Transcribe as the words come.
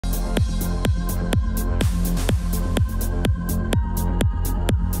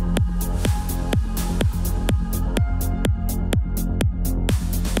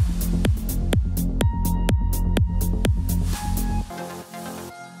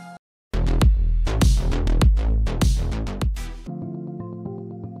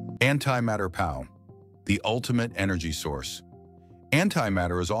Antimatter Power, the ultimate energy source.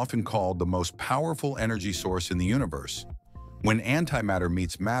 Antimatter is often called the most powerful energy source in the universe. When antimatter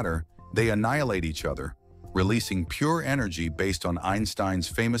meets matter, they annihilate each other, releasing pure energy based on Einstein's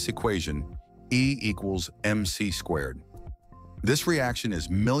famous equation, E equals mc squared. This reaction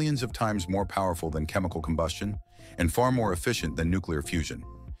is millions of times more powerful than chemical combustion and far more efficient than nuclear fusion.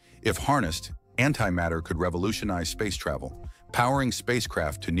 If harnessed, antimatter could revolutionize space travel, powering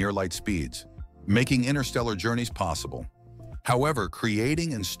spacecraft to near-light speeds, making interstellar journeys possible. However,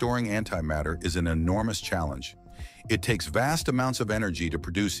 creating and storing antimatter is an enormous challenge. It takes vast amounts of energy to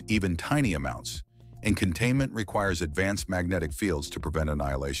produce even tiny amounts, and containment requires advanced magnetic fields to prevent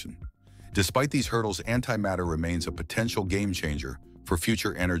annihilation. Despite these hurdles, antimatter remains a potential game-changer for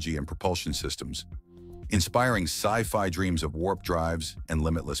future energy and propulsion systems, inspiring sci-fi dreams of warp drives and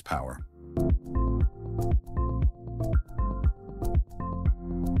limitless power.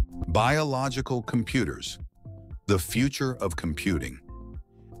 Biological computers, the future of computing.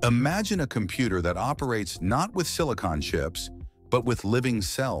 Imagine a computer that operates not with silicon chips, but with living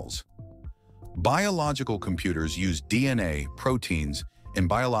cells. Biological computers use DNA, proteins, and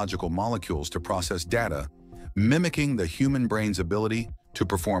biological molecules to process data, mimicking the human brain's ability to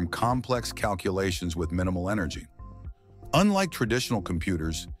perform complex calculations with minimal energy. Unlike traditional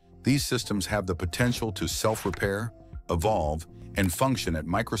computers, these systems have the potential to self-repair, evolve, and function at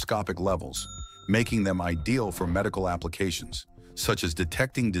microscopic levels, making them ideal for medical applications, such as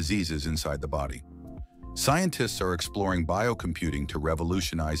detecting diseases inside the body. Scientists are exploring biocomputing to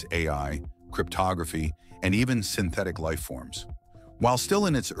revolutionize AI, cryptography, and even synthetic life forms. While still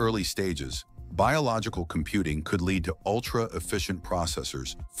in its early stages, biological computing could lead to ultra-efficient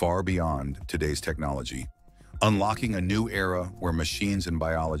processors far beyond today's technology, unlocking a new era where machines and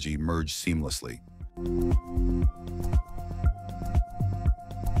biology merge seamlessly.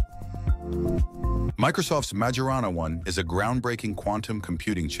 Microsoft's Majorana 1 is a groundbreaking quantum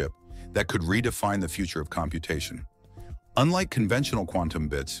computing chip that could redefine the future of computation. Unlike conventional quantum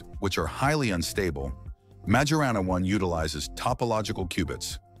bits, which are highly unstable, Majorana 1 utilizes topological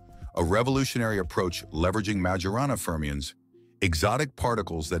qubits, a revolutionary approach leveraging Majorana fermions, exotic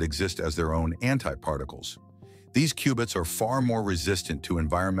particles that exist as their own antiparticles. These qubits are far more resistant to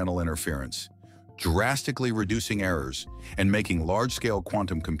environmental interference, drastically reducing errors and making large-scale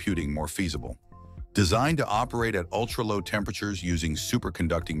quantum computing more feasible. Designed to operate at ultra-low temperatures using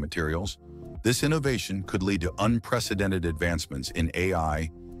superconducting materials, this innovation could lead to unprecedented advancements in AI,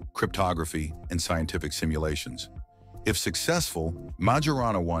 cryptography, and scientific simulations. If successful,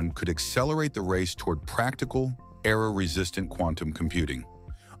 Majorana 1 could accelerate the race toward practical, error-resistant quantum computing,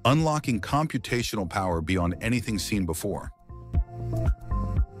 unlocking computational power beyond anything seen before.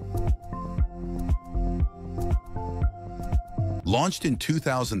 Launched in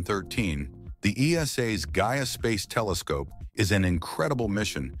 2013, the ESA's Gaia Space Telescope is an incredible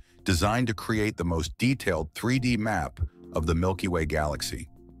mission designed to create the most detailed 3D map of the Milky Way galaxy.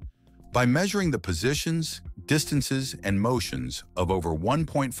 By measuring the positions, distances, and motions of over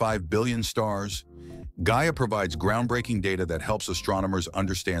 1.5 billion stars, Gaia provides groundbreaking data that helps astronomers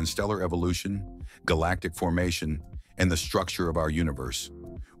understand stellar evolution, galactic formation, and the structure of our universe.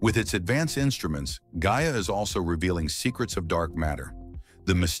 With its advanced instruments, Gaia is also revealing secrets of dark matter,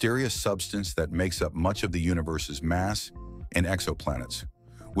 the mysterious substance that makes up much of the universe's mass and exoplanets,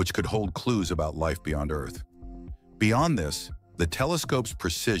 which could hold clues about life beyond Earth. Beyond this, the telescope's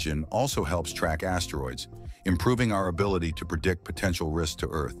precision also helps track asteroids, improving our ability to predict potential risks to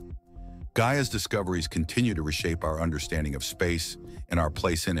Earth. Gaia's discoveries continue to reshape our understanding of space and our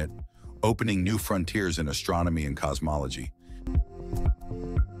place in it, opening new frontiers in astronomy and cosmology.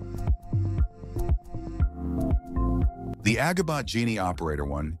 The Agibot Genie Operator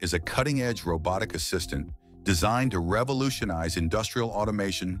 1 is a cutting-edge robotic assistant designed to revolutionize industrial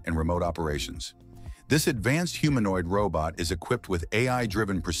automation and remote operations. This advanced humanoid robot is equipped with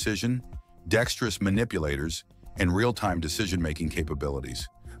AI-driven precision, dexterous manipulators, and real-time decision-making capabilities,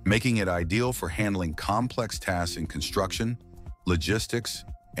 making it ideal for handling complex tasks in construction, logistics,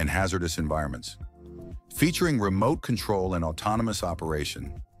 and hazardous environments. Featuring remote control and autonomous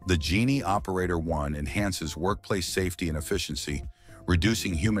operation, the Genie Operator 1 enhances workplace safety and efficiency,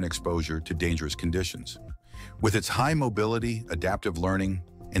 reducing human exposure to dangerous conditions. With its high mobility, adaptive learning,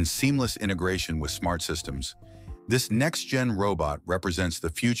 and seamless integration with smart systems, this next-gen robot represents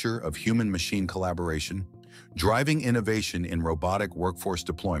the future of human-machine collaboration, driving innovation in robotic workforce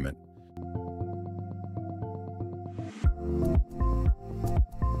deployment.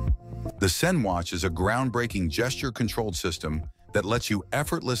 The CenWatch is a groundbreaking gesture-controlled system that lets you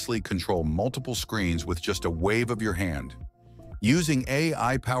effortlessly control multiple screens with just a wave of your hand. Using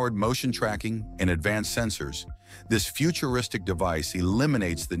AI-powered motion tracking and advanced sensors, this futuristic device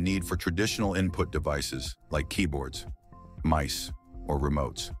eliminates the need for traditional input devices like keyboards, mice, or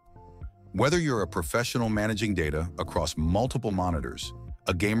remotes. Whether you're a professional managing data across multiple monitors,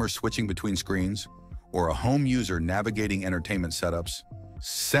 a gamer switching between screens, or a home user navigating entertainment setups,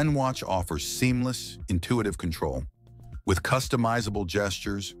 CenWatch offers seamless, intuitive control. With customizable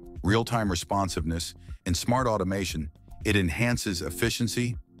gestures, real-time responsiveness, and smart automation, it enhances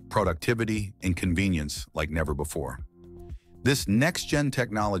efficiency, productivity, and convenience like never before. This next-gen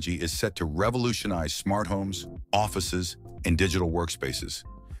technology is set to revolutionize smart homes, offices, and digital workspaces,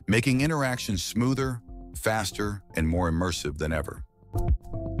 making interactions smoother, faster, and more immersive than ever.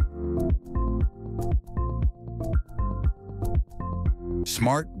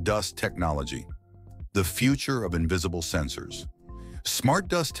 Smart dust technology, the future of invisible sensors. Smart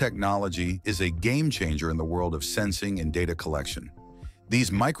dust technology is a game changer in the world of sensing and data collection.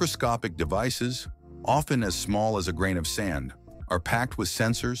 These microscopic devices, often as small as a grain of sand, are packed with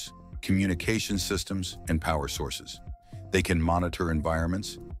sensors, communication systems, and power sources. They can monitor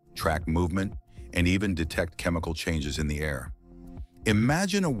environments, track movement, and even detect chemical changes in the air.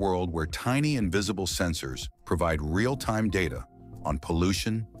 Imagine a world where tiny invisible sensors provide real-time data on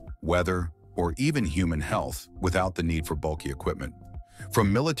pollution, weather, or even human health without the need for bulky equipment.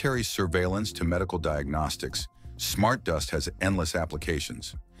 From military surveillance to medical diagnostics, smart dust has endless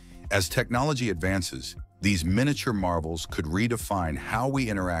applications. As technology advances, these miniature marvels could redefine how we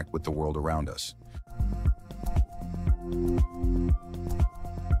interact with the world around us.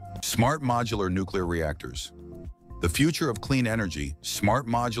 Smart modular nuclear reactors. The future of clean energy, smart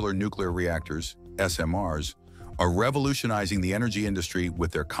modular nuclear reactors, SMRs, are revolutionizing the energy industry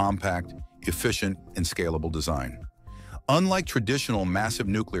with their compact, efficient, and scalable design. Unlike traditional massive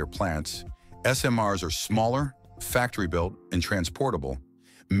nuclear plants, SMRs are smaller, factory-built, and transportable,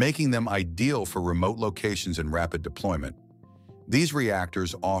 making them ideal for remote locations and rapid deployment. These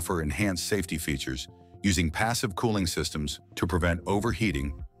reactors offer enhanced safety features using passive cooling systems to prevent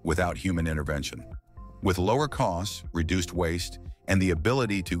overheating without human intervention. With lower costs, reduced waste, and the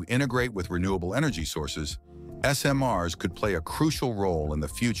ability to integrate with renewable energy sources, SMRs could play a crucial role in the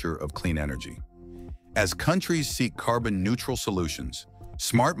future of clean energy. As countries seek carbon-neutral solutions,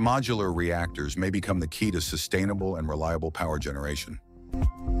 smart modular reactors may become the key to sustainable and reliable power generation.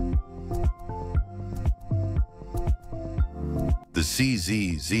 The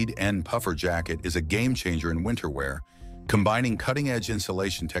ZZZN puffer jacket is a game-changer in winter wear, combining cutting-edge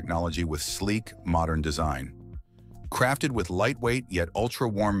insulation technology with sleek, modern design. Crafted with lightweight yet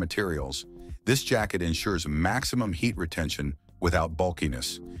ultra-warm materials, this jacket ensures maximum heat retention without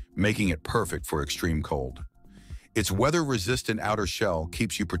bulkiness, making it perfect for extreme cold. Its weather-resistant outer shell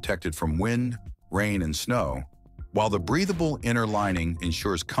keeps you protected from wind, rain, and snow, while the breathable inner lining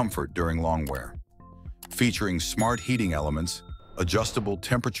ensures comfort during long wear. Featuring smart heating elements, adjustable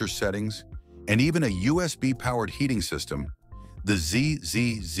temperature settings, and even a USB-powered heating system, the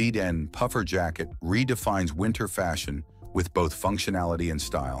ZZZN puffer jacket redefines winter fashion with both functionality and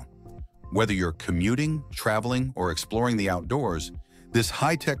style. Whether you're commuting, traveling, or exploring the outdoors, this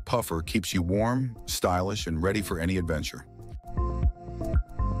high-tech puffer keeps you warm, stylish, and ready for any adventure.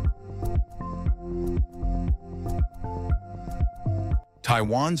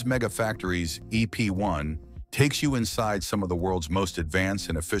 Taiwan's megafactories EP1 takes you inside some of the world's most advanced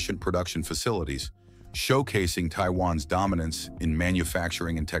and efficient production facilities, showcasing Taiwan's dominance in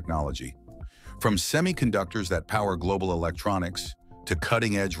manufacturing and technology. From semiconductors that power global electronics to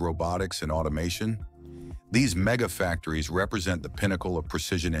cutting-edge robotics and automation, these megafactories represent the pinnacle of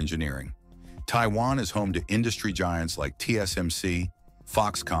precision engineering. Taiwan is home to industry giants like TSMC,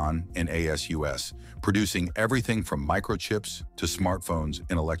 Foxconn, and ASUS, producing everything from microchips to smartphones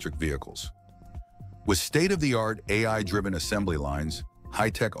and electric vehicles. With state-of-the-art AI-driven assembly lines,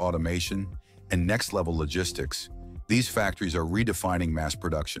 high-tech automation, and next-level logistics, these factories are redefining mass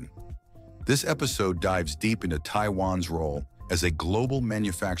production. This episode dives deep into Taiwan's role as a global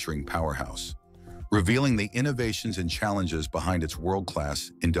manufacturing powerhouse, revealing the innovations and challenges behind its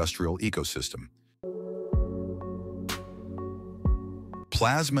world-class industrial ecosystem.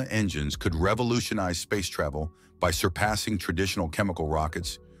 Plasma engines could revolutionize space travel by surpassing traditional chemical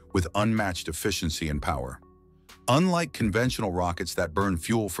rockets with unmatched efficiency and power. Unlike conventional rockets that burn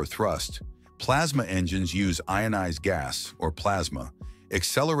fuel for thrust, plasma engines use ionized gas, or plasma,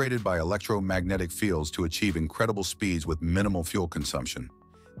 accelerated by electromagnetic fields to achieve incredible speeds with minimal fuel consumption.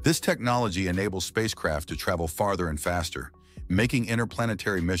 This technology enables spacecraft to travel farther and faster, making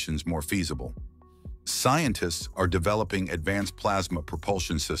interplanetary missions more feasible. Scientists are developing advanced plasma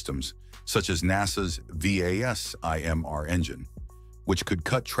propulsion systems, such as NASA's VAS-IMR engine, which could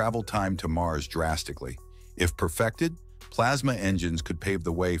cut travel time to Mars drastically. If perfected, plasma engines could pave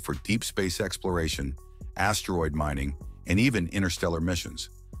the way for deep space exploration, asteroid mining, and even interstellar missions,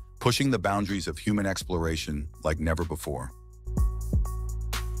 pushing the boundaries of human exploration like never before.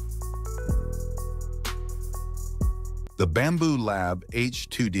 The Bambu Lab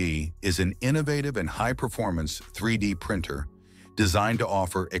H2D is an innovative and high-performance 3D printer designed to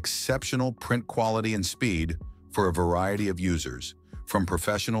offer exceptional print quality and speed for a variety of users, from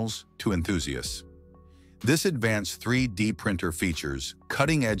professionals to enthusiasts. This advanced 3D printer features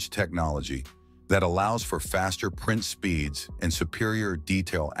cutting-edge technology that allows for faster print speeds and superior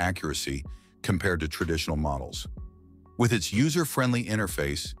detail accuracy compared to traditional models. With its user-friendly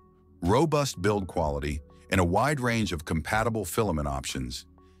interface, robust build quality, and a wide range of compatible filament options,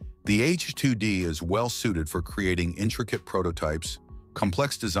 the H2D is well-suited for creating intricate prototypes,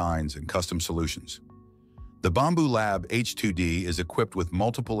 complex designs, and custom solutions. The Bambu Lab H2D is equipped with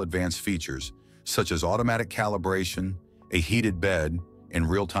multiple advanced features, such as automatic calibration, a heated bed, and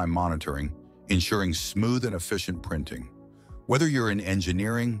real-time monitoring, ensuring smooth and efficient printing. Whether you're in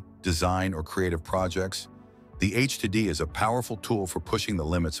engineering, design, or creative projects, the H2D is a powerful tool for pushing the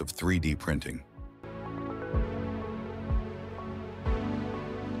limits of 3D printing.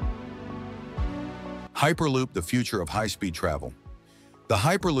 Hyperloop, the future of high-speed travel. The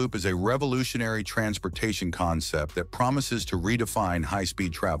Hyperloop is a revolutionary transportation concept that promises to redefine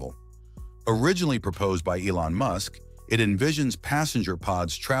high-speed travel. Originally proposed by Elon Musk, it envisions passenger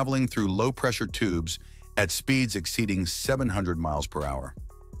pods traveling through low-pressure tubes at speeds exceeding 700 miles per hour.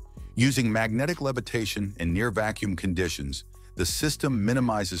 Using magnetic levitation and near-vacuum conditions, the system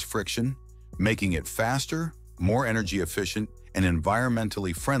minimizes friction, making it faster, more energy efficient, and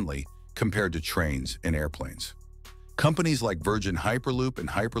environmentally friendly compared to trains and airplanes. Companies like Virgin Hyperloop and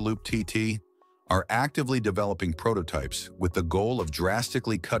Hyperloop TT are actively developing prototypes with the goal of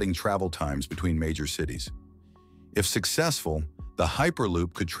drastically cutting travel times between major cities. If successful, the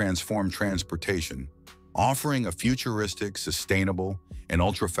Hyperloop could transform transportation, offering a futuristic, sustainable, and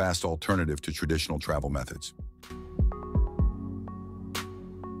ultra-fast alternative to traditional travel methods.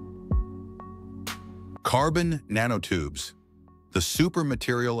 Carbon nanotubes, the super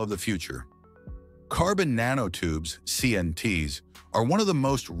material of the future. Carbon nanotubes, CNTs, are one of the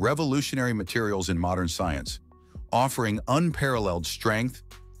most revolutionary materials in modern science, offering unparalleled strength,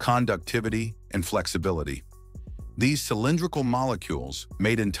 conductivity, and flexibility. These cylindrical molecules,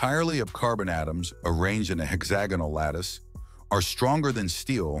 made entirely of carbon atoms arranged in a hexagonal lattice, are stronger than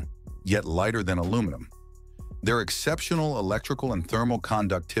steel, yet lighter than aluminum. Their exceptional electrical and thermal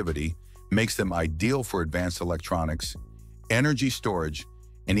conductivity makes them ideal for advanced electronics, energy storage,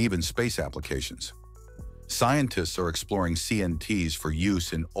 and even space applications. Scientists are exploring CNTs for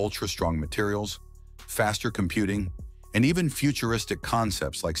use in ultra-strong materials, faster computing, and even futuristic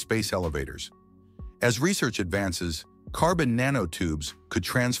concepts like space elevators. As research advances, carbon nanotubes could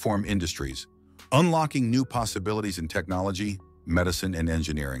transform industries, unlocking new possibilities in technology, medicine, and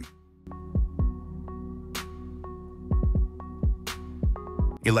engineering.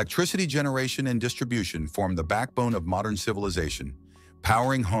 Electricity generation and distribution form the backbone of modern civilization,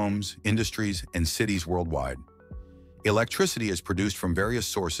 powering homes, industries, and cities worldwide. Electricity is produced from various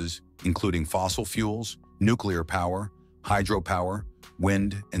sources, including fossil fuels, nuclear power, hydropower,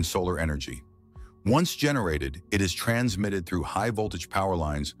 wind, and solar energy. Once generated, it is transmitted through high-voltage power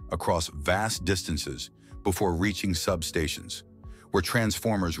lines across vast distances before reaching substations, where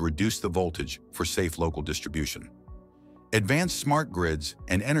transformers reduce the voltage for safe local distribution. Advanced smart grids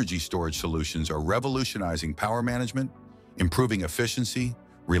and energy storage solutions are revolutionizing power management, improving efficiency,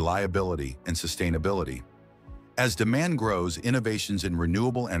 reliability, and sustainability. As demand grows, innovations in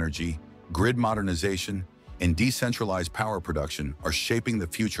renewable energy, grid modernization, and decentralized power production are shaping the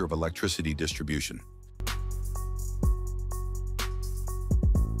future of electricity distribution.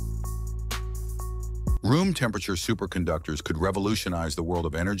 Room temperature superconductors could revolutionize the world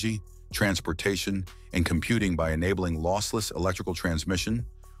of energy, transportation, and computing by enabling lossless electrical transmission,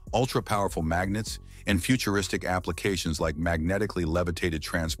 ultra-powerful magnets, and futuristic applications like magnetically levitated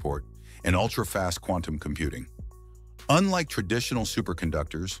transport and ultra-fast quantum computing. Unlike traditional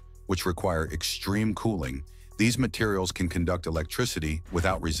superconductors, which require extreme cooling, these materials can conduct electricity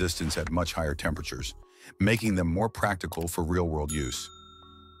without resistance at much higher temperatures, making them more practical for real-world use.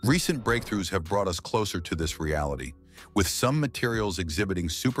 Recent breakthroughs have brought us closer to this reality, with some materials exhibiting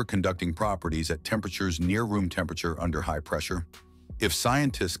superconducting properties at temperatures near room temperature under high pressure. If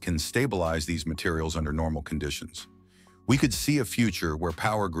scientists can stabilize these materials under normal conditions, we could see a future where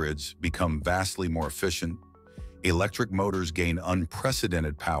power grids become vastly more efficient, electric motors gain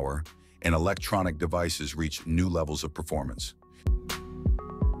unprecedented power, and electronic devices reach new levels of performance.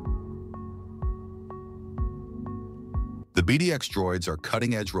 The BDX Droids are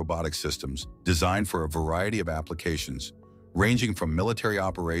cutting-edge robotic systems designed for a variety of applications, ranging from military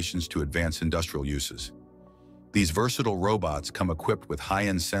operations to advanced industrial uses. These versatile robots come equipped with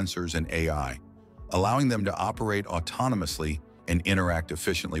high-end sensors and AI, allowing them to operate autonomously and interact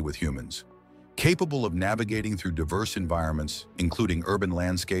efficiently with humans. Capable of navigating through diverse environments, including urban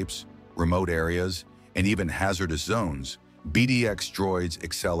landscapes, remote areas, and even hazardous zones, BDX Droids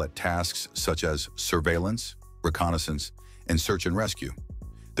excel at tasks such as surveillance, reconnaissance, and search and rescue.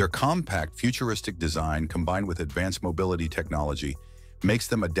 Their compact, futuristic design combined with advanced mobility technology makes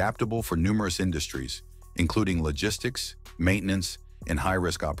them adaptable for numerous industries, including logistics, maintenance, and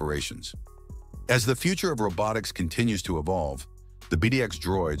high-risk operations. As the future of robotics continues to evolve, the BDX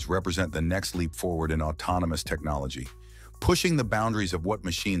Droids represent the next leap forward in autonomous technology, pushing the boundaries of what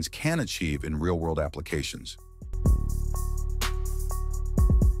machines can achieve in real-world applications.